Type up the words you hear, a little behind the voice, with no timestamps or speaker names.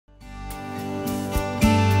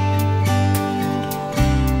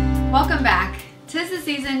Welcome back. 'Tis the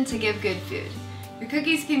season to give good food. Your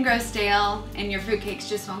cookies can grow stale and your fruitcakes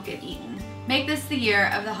just won't get eaten. Make this the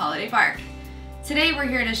year of the holiday bark. Today we're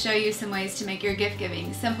here to show you some ways to make your gift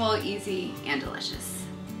giving simple, easy, and delicious.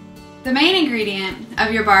 The main ingredient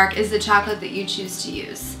of your bark is the chocolate that you choose to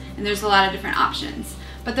use, and there's a lot of different options.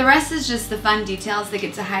 But the rest is just the fun details that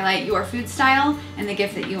get to highlight your food style and the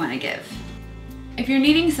gift that you want to give. If you're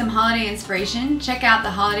needing some holiday inspiration, check out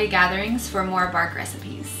the holiday gatherings for more bark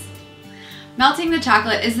recipes. Melting the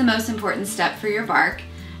chocolate is the most important step for your bark,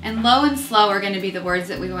 and low and slow are going to be the words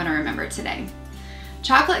that we want to remember today.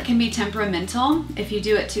 Chocolate can be temperamental. If you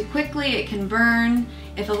do it too quickly, it can burn.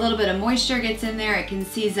 If a little bit of moisture gets in there, it can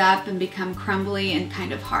seize up and become crumbly and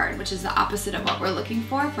kind of hard, which is the opposite of what we're looking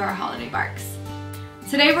for our holiday barks.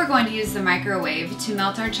 Today we're going to use the microwave to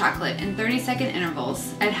melt our chocolate in 30-second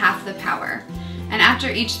intervals at half the power. And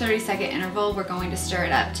after each 30-second interval, we're going to stir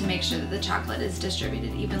it up to make sure that the chocolate is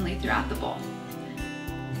distributed evenly throughout the bowl.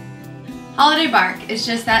 Holiday bark is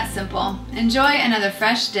just that simple. Enjoy another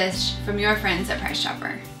fresh dish from your friends at Price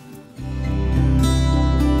Chopper.